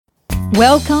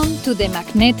Welcome to the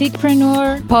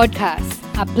Magneticpreneur podcast,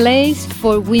 a place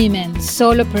for women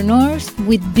solopreneurs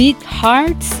with big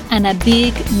hearts and a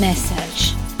big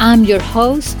message. I'm your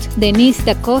host, Denise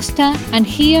Da Costa, and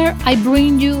here I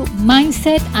bring you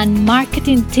mindset and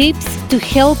marketing tips to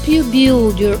help you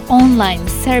build your online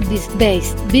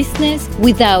service-based business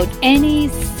without any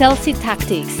salesy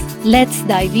tactics. Let's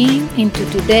dive into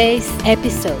today's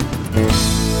episode.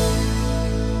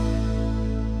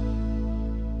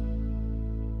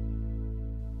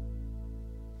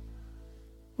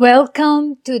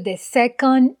 Welcome to the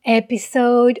second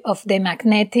episode of the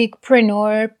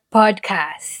Magneticpreneur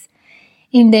podcast.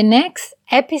 In the next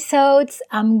episodes,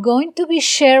 I'm going to be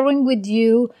sharing with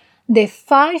you the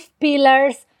 5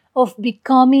 pillars of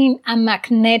becoming a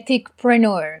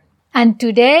Magneticpreneur. And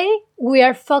today, we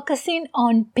are focusing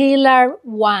on pillar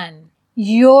 1,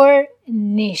 your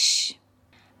niche.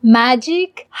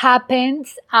 Magic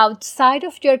happens outside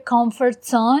of your comfort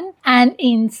zone and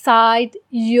inside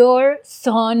your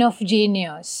zone of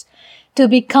genius. To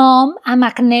become a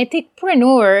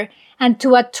Magneticpreneur and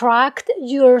to attract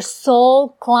your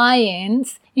soul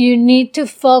clients, you need to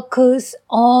focus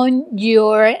on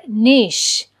your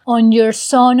niche, on your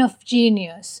zone of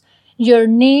genius. Your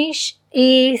niche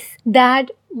is that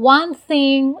one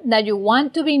thing that you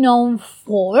want to be known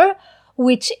for,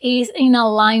 which is in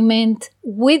alignment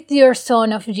with your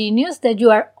zone of genius, that you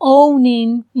are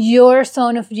owning your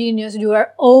zone of genius, you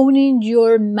are owning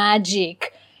your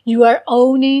magic, you are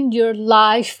owning your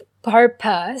life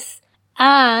purpose,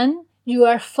 and you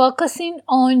are focusing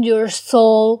on your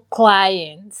soul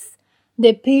clients,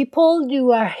 the people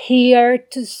you are here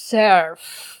to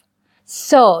serve.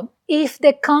 So, if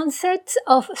the concept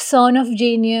of zone of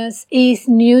genius is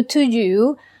new to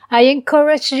you, I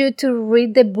encourage you to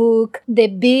read the book The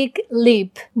Big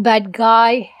Leap by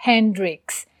Guy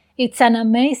Hendricks. It's an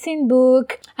amazing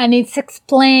book and it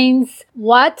explains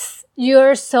what's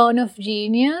your zone of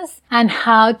genius and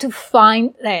how to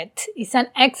find it. It's an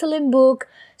excellent book.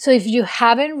 So if you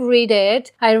haven't read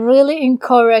it, I really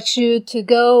encourage you to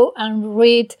go and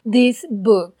read this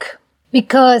book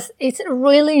because it's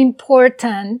really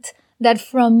important that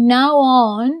from now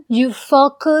on, you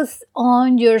focus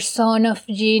on your zone of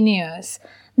genius.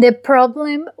 The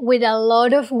problem with a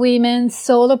lot of women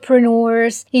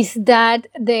solopreneurs is that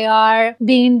they are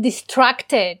being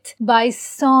distracted by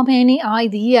so many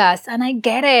ideas. And I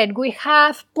get it. We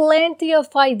have plenty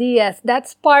of ideas.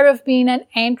 That's part of being an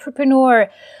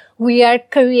entrepreneur. We are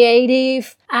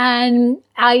creative and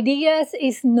ideas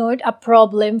is not a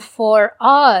problem for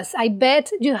us. I bet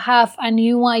you have a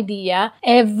new idea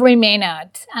every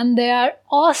minute and they are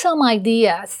awesome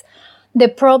ideas. The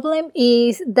problem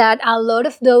is that a lot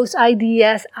of those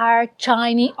ideas are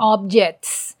shiny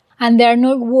objects and they're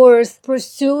not worth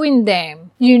pursuing them.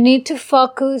 You need to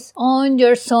focus on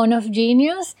your zone of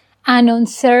genius and on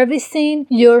servicing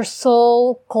your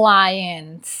soul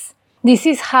clients. This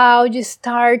is how you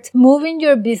start moving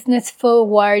your business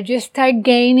forward. You start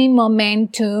gaining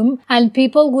momentum and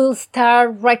people will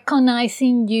start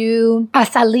recognizing you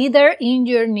as a leader in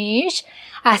your niche,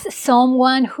 as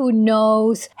someone who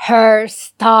knows her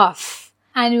stuff.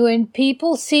 And when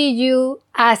people see you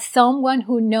as someone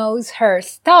who knows her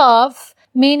stuff,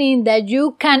 meaning that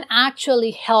you can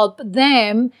actually help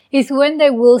them, is when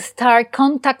they will start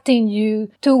contacting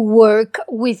you to work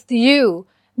with you.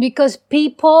 Because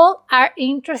people are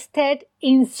interested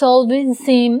in solving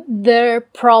their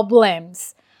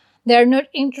problems. They're not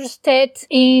interested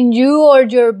in you or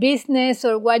your business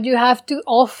or what you have to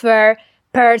offer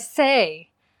per se.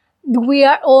 We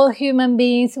are all human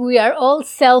beings. We are all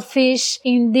selfish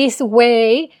in this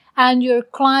way. And your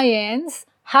clients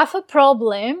have a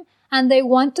problem and they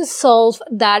want to solve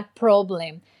that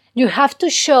problem. You have to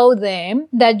show them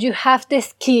that you have the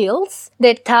skills,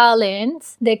 the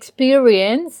talents, the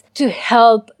experience to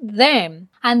help them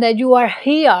and that you are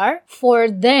here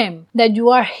for them, that you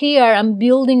are here and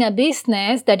building a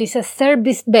business that is a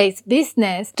service-based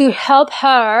business to help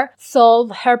her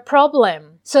solve her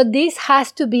problem. So this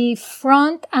has to be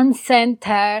front and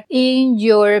center in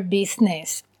your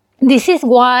business. This is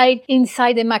why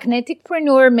inside the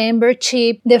Magneticpreneur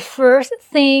membership, the first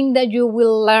thing that you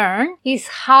will learn is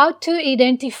how to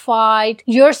identify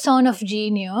your zone of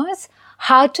genius,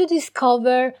 how to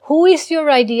discover who is your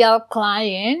ideal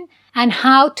client, and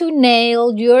how to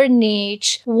nail your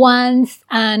niche once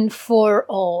and for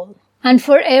all. And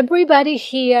for everybody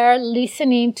here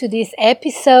listening to this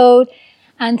episode,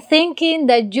 and thinking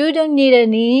that you don't need a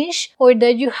niche or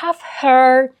that you have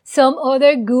heard some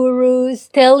other gurus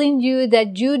telling you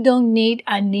that you don't need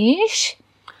a niche,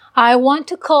 I want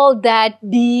to call that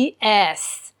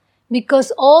BS.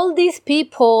 because all these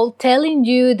people telling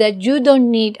you that you don't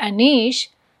need a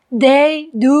niche, they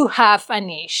do have a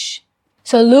niche.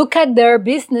 So look at their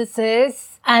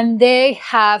businesses and they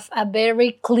have a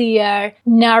very clear,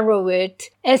 narrowed,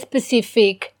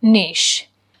 specific niche.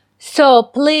 So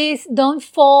please don't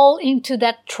fall into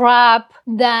that trap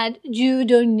that you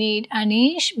don't need a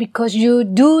niche, because you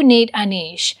do need a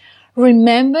niche.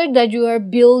 Remember that you are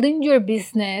building your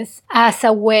business as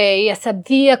a way, as a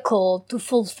vehicle to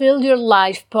fulfill your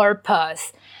life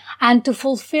purpose. And to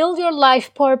fulfill your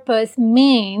life purpose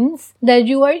means that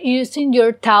you are using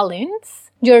your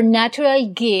talents, your natural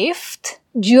gift,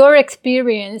 your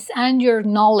experience, and your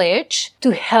knowledge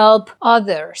to help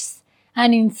others.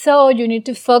 And in so, you need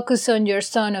to focus on your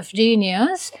zone of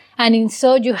genius. And in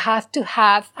so, you have to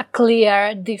have a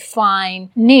clear,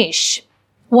 defined niche.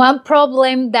 One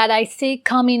problem that I see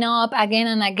coming up again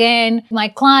and again, my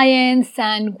clients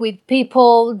and with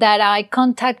people that I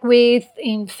contact with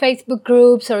in Facebook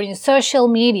groups or in social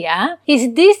media,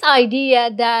 is this idea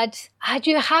that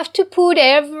you have to put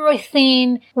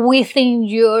everything within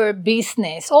your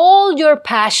business, all your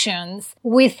passions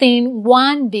within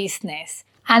one business.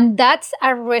 And that's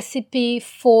a recipe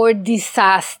for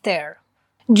disaster.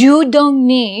 You don't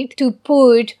need to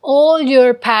put all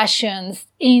your passions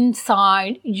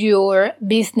inside your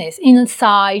business,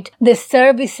 inside the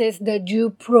services that you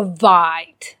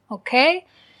provide, okay?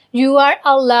 You are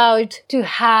allowed to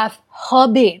have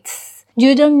hobbies.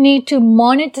 You don't need to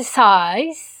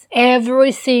monetize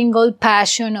every single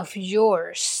passion of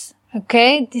yours,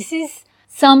 okay? This is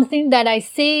something that I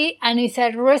see, and it's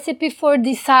a recipe for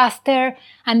disaster,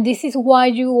 and this is why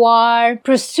you are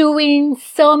pursuing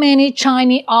so many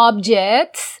shiny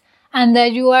objects, and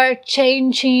that you are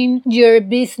changing your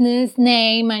business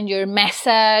name and your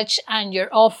message and your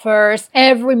offers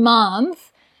every month,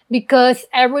 because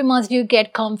every month you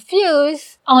get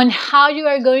confused on how you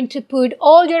are going to put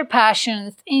all your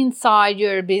passions inside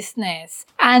your business.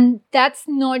 And that's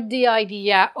not the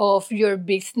idea of your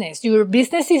business. Your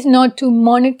business is not to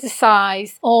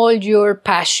monetize all your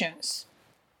passions.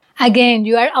 Again,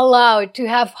 you are allowed to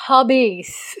have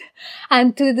hobbies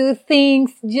and to do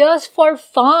things just for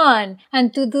fun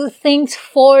and to do things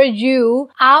for you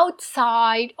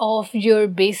outside of your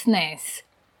business.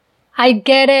 I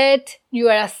get it. You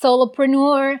are a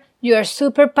solopreneur. You are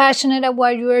super passionate at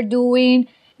what you are doing.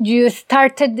 You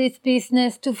started this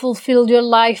business to fulfill your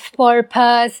life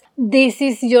purpose. This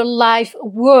is your life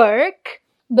work,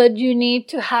 but you need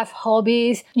to have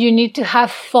hobbies. You need to have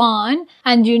fun,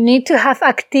 and you need to have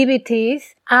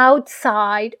activities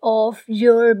outside of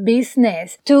your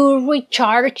business to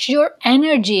recharge your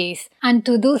energies and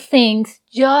to do things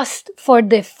just for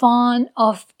the fun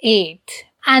of it.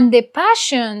 And the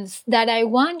passions that I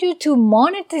want you to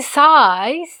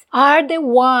monetize are the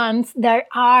ones that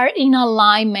are in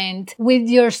alignment with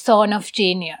your zone of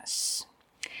genius.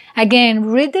 Again,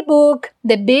 read the book,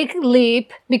 The Big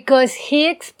Leap, because he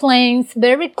explains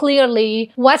very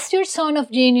clearly what's your zone of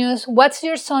genius, what's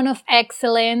your zone of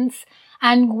excellence,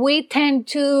 and we tend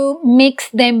to mix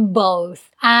them both.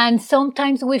 And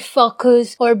sometimes we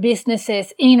focus our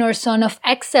businesses in our zone of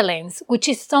excellence, which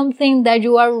is something that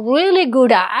you are really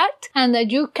good at and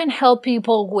that you can help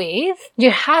people with.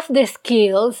 You have the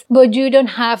skills, but you don't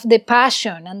have the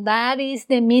passion. And that is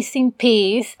the missing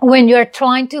piece when you're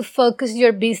trying to focus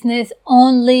your business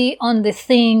only on the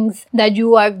things that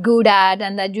you are good at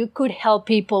and that you could help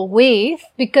people with,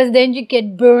 because then you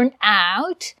get burned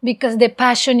out because the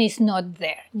passion is not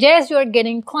there. Yes, you are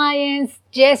getting clients.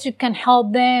 Yes, you can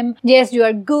help them. Yes, you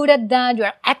are good at that. You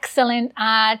are excellent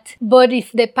at. But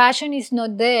if the passion is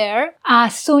not there,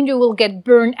 soon you will get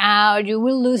burned out. You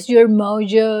will lose your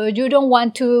mojo. You don't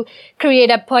want to create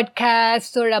a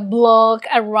podcast or a blog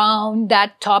around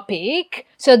that topic.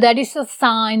 So that is a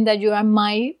sign that you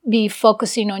might be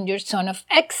focusing on your zone of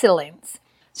excellence.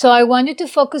 So I want you to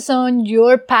focus on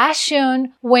your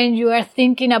passion when you are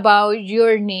thinking about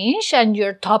your niche and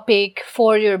your topic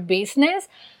for your business,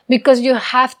 because you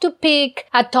have to pick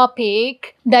a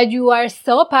topic that you are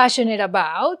so passionate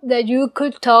about that you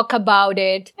could talk about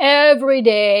it every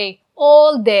day,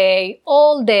 all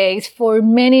days for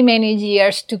many, many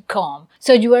years to come.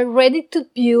 So you are ready to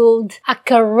build a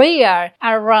career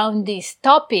around this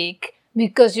topic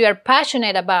because you are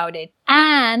passionate about it.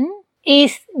 And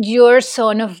is your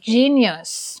zone of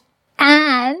genius.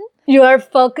 And you are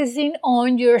focusing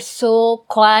on your soul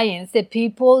clients, the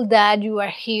people that you are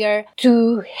here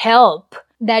to help.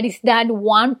 That is that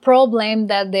one problem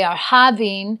that they are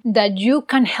having that you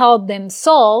can help them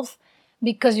solve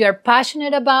because you are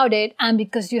passionate about it and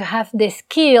because you have the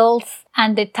skills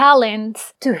and the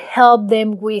talents to help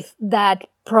them with that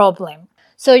problem.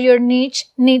 So your niche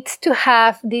needs to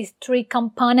have these 3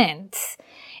 components.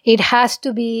 It has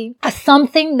to be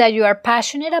something that you are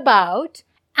passionate about,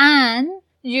 and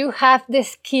you have the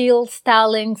skills,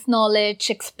 talents,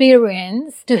 knowledge,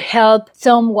 experience to help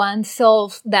someone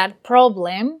solve that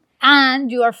problem,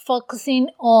 and you are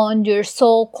focusing on your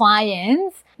sole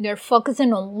clients. You're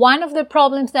focusing on one of the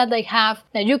problems that they have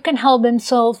that you can help them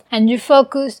solve, and you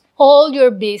focus all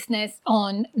your business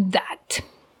on that.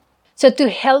 So to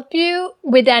help you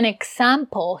with an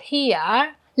example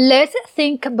here, let's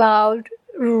think about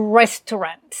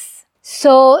restaurants.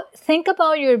 So think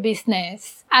about your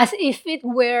business as if it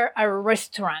were a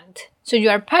restaurant. So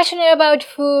you are passionate about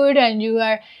food and you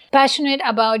are passionate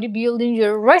about building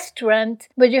your restaurant,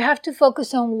 but you have to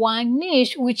focus on one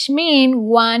niche, which means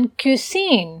one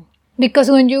cuisine.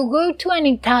 Because when you go to an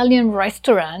Italian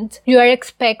restaurant, you are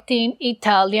expecting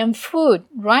Italian food,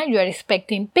 right? You are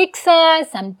expecting pizzas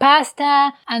and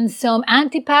pasta and some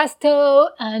antipasto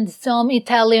and some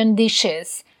Italian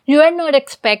dishes. You are not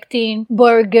expecting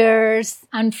burgers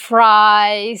and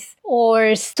fries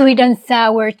or sweet and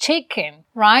sour chicken,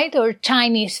 right? Or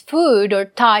Chinese food or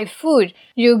Thai food.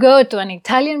 You go to an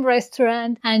Italian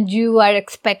restaurant and you are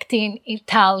expecting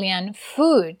Italian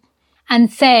food. And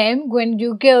same, when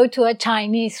you go to a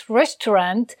Chinese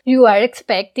restaurant, you are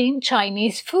expecting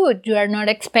Chinese food. You are not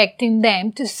expecting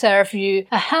them to serve you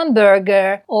a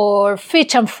hamburger or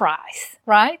fish and fries,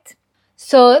 right?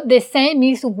 So the same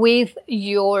is with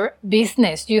your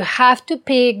business. You have to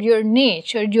pick your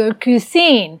niche or your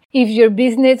cuisine. If your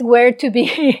business were to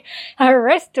be a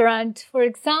restaurant, for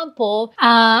example,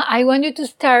 I want you to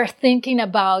start thinking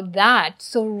about that.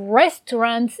 So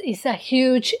restaurants is a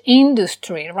huge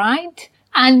industry, right?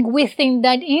 And within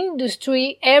that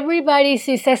industry, everybody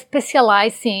is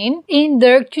specializing in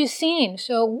their cuisine.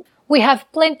 So we have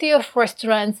plenty of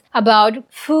restaurants about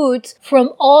foods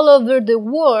from all over the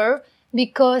world,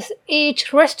 because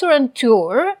each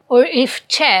restaurateur or each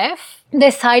chef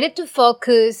decided to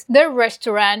focus their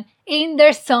restaurant in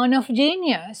their zone of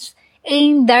genius,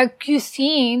 in their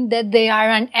cuisine that they are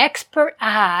an expert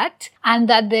at and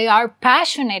that they are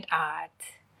passionate at.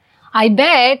 I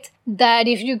bet that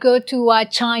if you go to a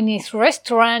Chinese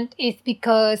restaurant, it's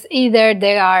because either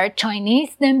they are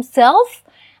Chinese themselves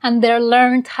and they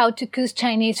learned how to cook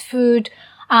Chinese food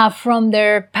from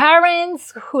their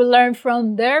parents, who learned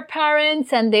from their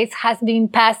parents, and this has been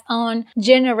passed on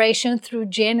generation through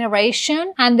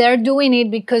generation, and they're doing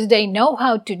it because they know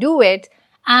how to do it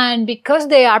and because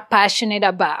they are passionate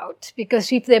about. Because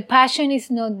if the passion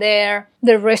is not there,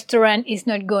 the restaurant is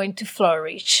not going to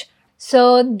flourish.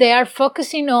 So they are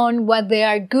focusing on what they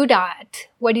are good at,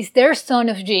 what is their zone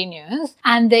of genius,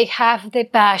 and they have the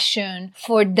passion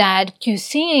for that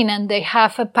cuisine, and they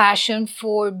have a passion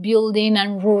for building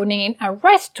and running a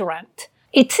restaurant.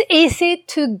 It's easy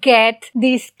to get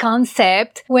this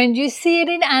concept when you see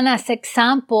it as an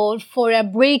example for a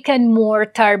brick and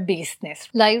mortar business,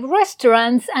 like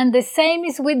restaurants, and the same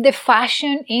is with the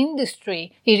fashion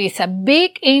industry. It is a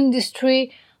big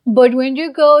industry, but when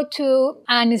you go to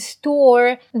a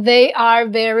store, they are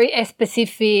very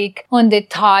specific on the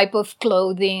type of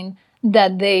clothing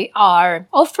that they are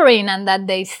offering and that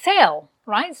they sell,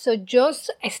 right? So just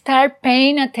start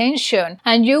paying attention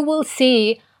and you will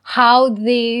see how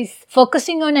this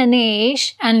focusing on a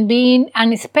niche and being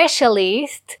a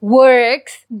specialist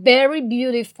works very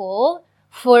beautiful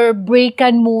for brick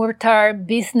and mortar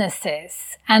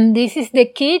businesses. And this is the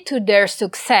key to their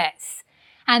success.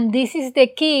 And this is the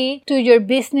key to your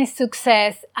business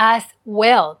success as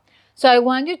well. So I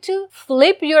want you to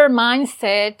flip your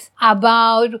mindset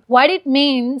about what it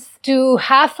means to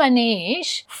have a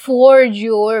niche for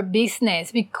your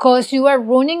business. Because you are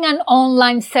running an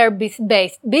online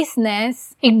service-based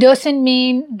business, it doesn't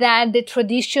mean that the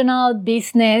traditional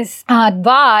business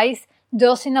advice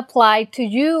doesn't apply to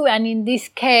you. And in this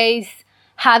case,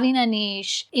 having a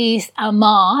niche is a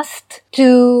must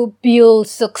to build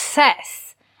success.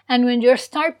 And when you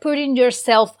start putting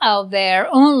yourself out there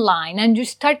online and you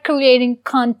start creating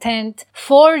content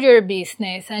for your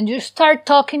business and you start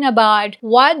talking about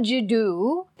what you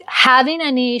do, having a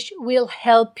niche will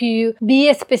help you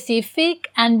be specific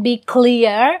and be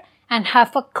clear and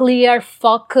have a clear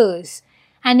focus.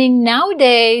 And in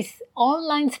nowadays,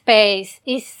 online space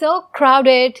is so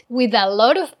crowded with a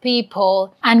lot of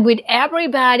people and with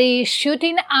everybody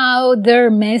shooting out their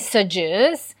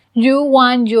messages. You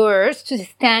want yours to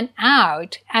stand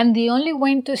out, and the only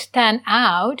way to stand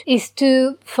out is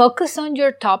to focus on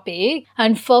your topic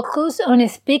and focus on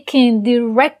speaking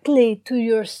directly to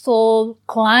your soul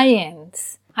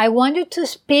clients. I want you to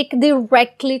speak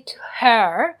directly to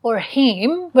her or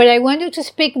him, but I want you to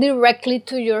speak directly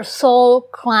to your soul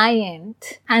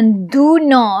client. And do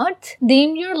not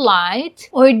dim your light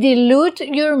or dilute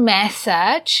your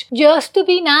message just to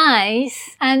be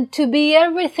nice and to be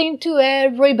everything to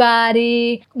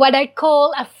everybody, what I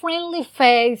call a friendly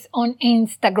face on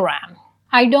Instagram.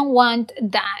 I don't want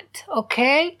that,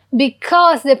 okay?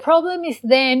 Because the problem is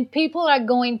then people are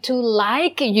going to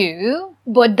like you,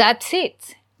 but that's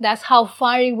it. That's how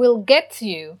far it will get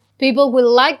you. People will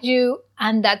like you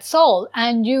and that's all.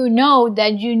 And you know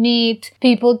that you need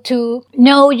people to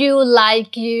know you,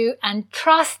 like you, and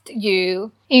trust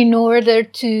you in order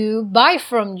to buy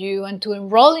from you and to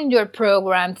enroll in your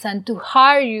programs and to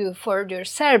hire you for your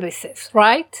services,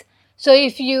 right? So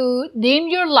if you dim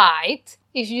your light,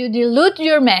 if you dilute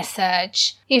your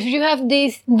message, if you have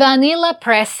this vanilla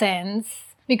presence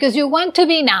because you want to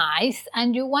be nice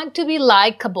and you want to be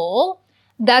likable,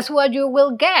 that's what you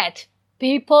will get.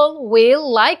 People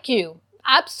will like you.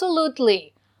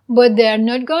 Absolutely. But they're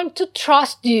not going to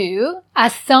trust you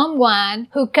as someone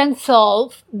who can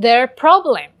solve their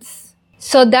problems.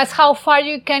 So that's how far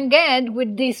you can get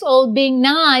with this all being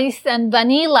nice and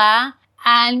vanilla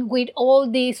and with all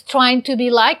this trying to be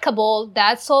likable.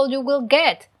 That's all you will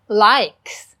get.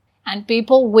 Likes. And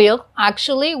people will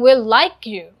like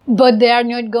you. But they are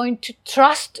not going to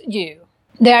trust you.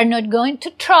 They are not going to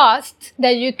trust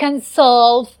that you can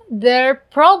solve their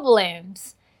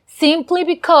problems simply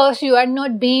because you are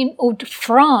not being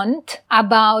upfront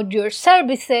about your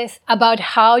services, about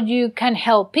how you can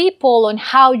help people and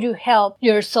how you help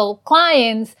your soul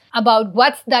clients, about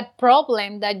what's that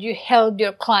problem that you help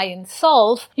your clients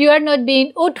solve. You are not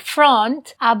being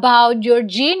upfront about your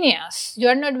genius. You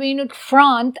are not being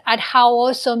upfront at how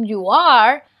awesome you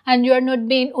are. And you are not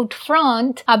being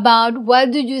upfront about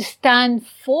what do you stand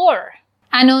for.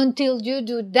 And until you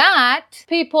do that,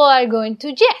 people are going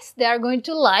to, they are going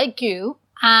to like you.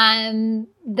 And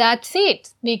that's it.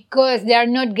 Because they are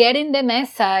not getting the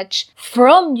message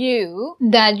from you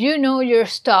that you know your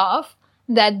stuff,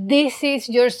 that this is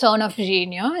your zone of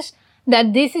genius,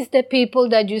 that this is the people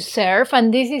that you serve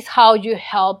and this is how you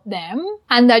help them,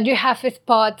 and that you have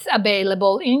spots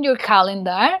available in your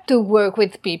calendar to work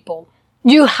with people.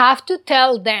 You have to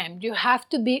tell them, you have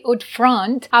to be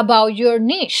upfront about your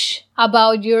niche,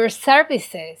 about your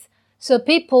services, so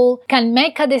people can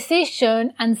make a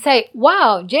decision and say,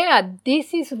 wow,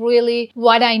 this is really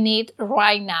what I need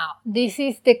right now. This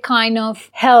is the kind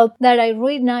of help that I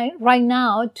need right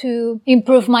now to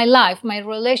improve my life, my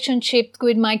relationship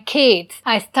with my kids.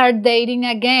 I start dating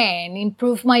again,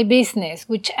 improve my business,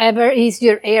 whichever is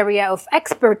your area of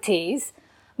expertise.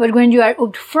 But when you are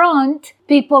upfront,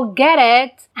 people get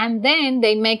it and then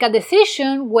they make a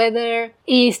decision whether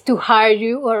it's to hire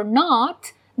you or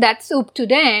not. That's up to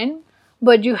them.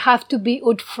 But you have to be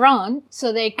upfront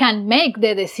so they can make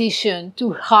the decision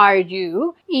to hire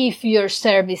you if your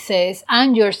services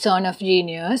and your zone of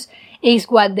genius is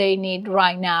what they need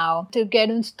right now to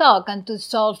get unstuck and to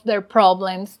solve their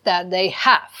problems that they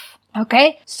have.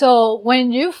 Okay? So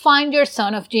when you find your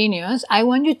zone of genius, I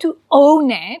want you to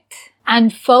own it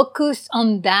and focus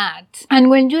on that. And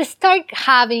when you start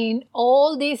having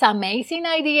all these amazing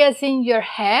ideas in your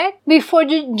head, before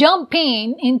you jump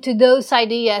into those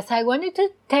ideas, I want you to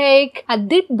take a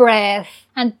deep breath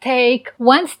and take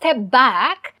one step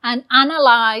back and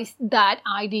analyze that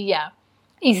idea.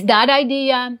 Is that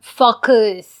idea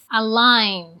focused,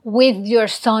 aligned with your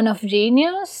zone of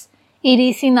genius? It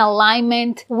is in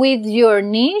alignment with your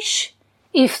niche?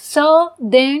 If so,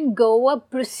 then go and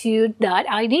pursue that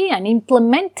idea and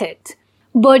implement it.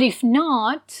 But if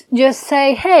not, just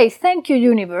say, hey, thank you,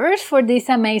 universe, for this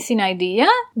amazing idea,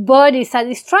 but it's a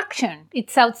distraction.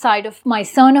 It's outside of my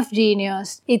zone of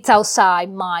genius. It's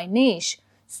outside my niche.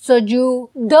 So you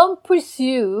don't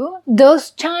pursue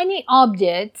those tiny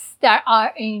objects that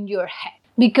are in your head,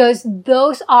 because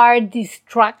those are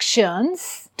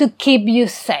distractions to keep you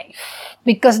safe,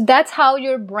 because that's how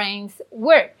your brains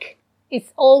work.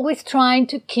 It's always trying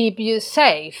to keep you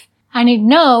safe. And it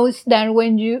knows that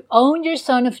when you own your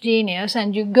zone of genius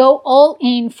and you go all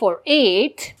in for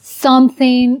it,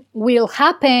 something will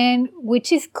happen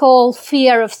which is called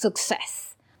fear of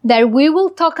success, that we will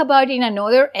talk about in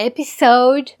another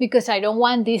episode because I don't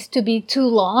want this to be too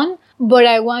long. But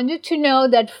I want you to know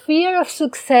that fear of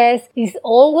success is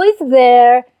always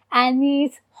there and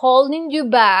is holding you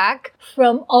back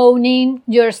from owning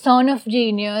your zone of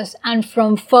genius and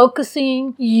from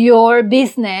focusing your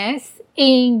business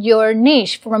in your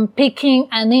niche, from picking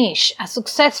a niche, a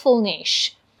successful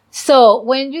niche. So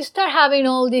when you start having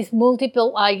all these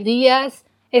multiple ideas,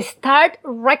 Start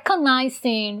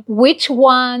recognizing which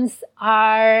ones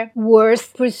are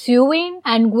worth pursuing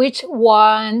and which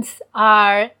ones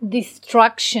are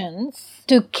distractions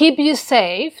to keep you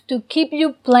safe, to keep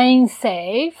you playing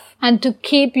safe, and to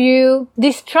keep you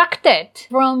distracted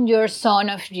from your zone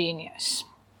of genius.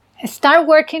 Start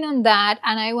working on that,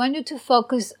 and I want you to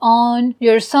focus on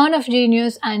your zone of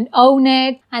genius and own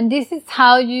it. And this is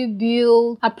how you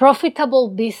build a profitable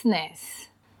business.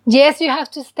 Yes, you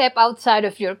have to step outside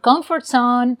of your comfort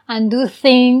zone and do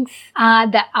things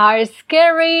that are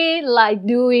scary, like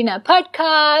doing a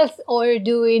podcast or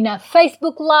doing a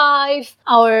Facebook Live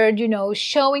or,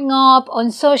 showing up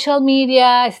on social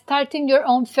media, starting your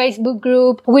own Facebook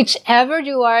group. Whichever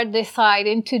you are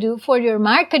deciding to do for your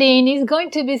marketing is going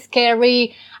to be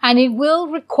scary, and it will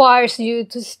require you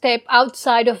to step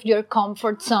outside of your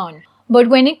comfort zone. But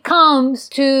when it comes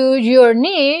to your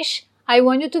niche, I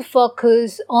want you to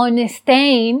focus on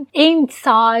staying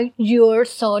inside your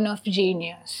zone of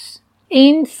genius,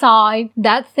 inside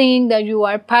that thing that you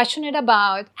are passionate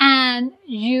about and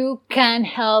you can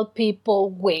help people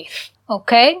with,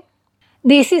 okay?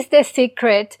 This is the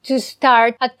secret to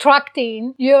start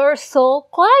attracting your soul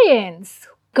clients.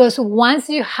 Because once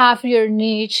you have your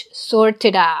niche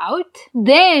sorted out,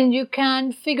 then you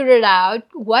can figure it out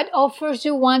what offers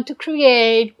you want to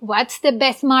create, what's the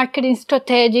best marketing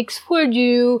strategies for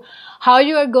you, how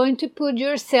you are going to put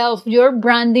yourself, your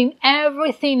branding,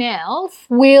 everything else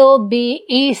will be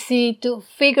easy to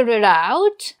figure it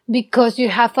out because you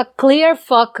have a clear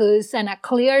focus and a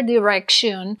clear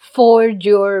direction for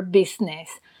your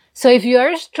business. So if you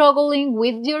are struggling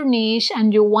with your niche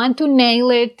and you want to nail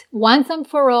it once and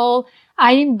for all,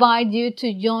 I invite you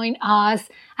to join us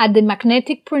at the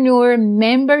Magneticpreneur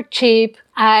membership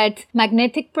at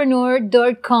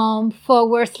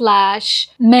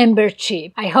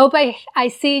magneticpreneur.com/membership. I hope I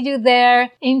see you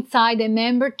there inside the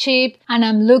membership, and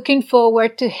I'm looking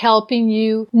forward to helping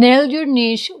you nail your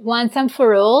niche once and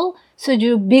for all so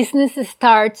your business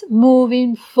starts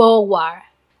moving forward.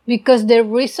 Because the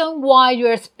reason why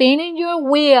you're spinning your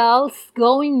wheels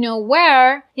going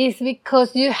nowhere is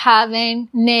because you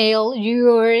haven't nailed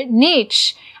your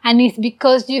niche. And it's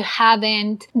because you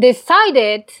haven't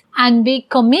decided and be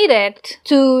committed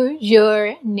to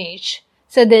your niche.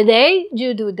 So the day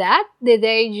you do that, the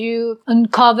day you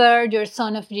uncover your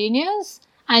zone of genius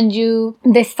and you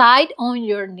decide on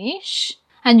your niche,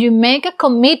 and you make a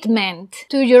commitment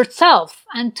to yourself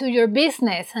and to your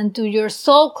business and to your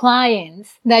soul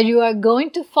clients that you are going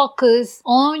to focus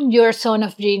on your zone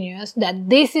of genius,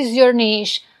 that this is your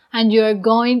niche, and you are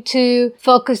going to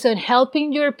focus on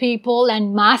helping your people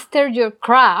and master your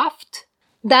craft,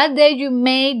 that day you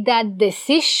made that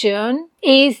decision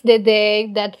is the day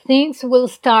that things will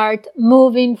start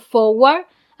moving forward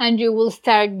and you will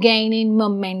start gaining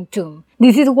momentum.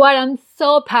 This is what I'm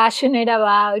so passionate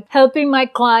about, helping my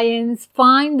clients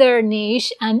find their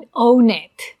niche and own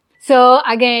it. So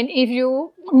again, if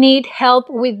you need help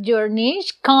with your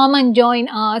niche, come and join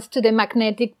us to the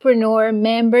Magneticpreneur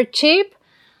membership.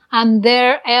 I'm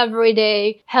there every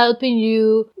day helping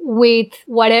you with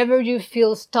whatever you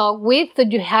feel stuck with, so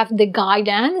you have the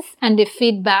guidance and the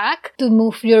feedback to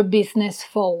move your business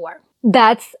forward.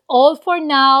 That's all for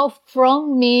now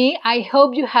from me. I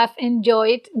hope you have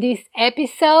enjoyed this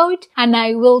episode, and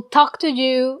I will talk to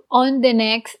you on the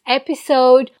next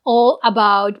episode all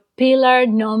about pillar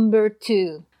number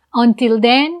 2. Until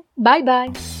then,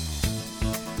 bye-bye.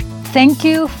 Thank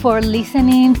you for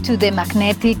listening to the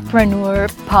Magneticpreneur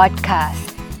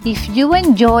podcast. If you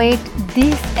enjoyed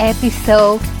this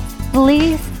episode,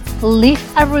 please leave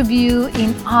a review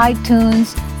in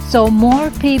iTunes so more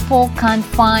people can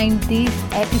find this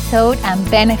episode and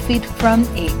benefit from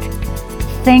it.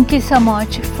 Thank you so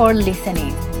much for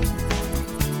listening.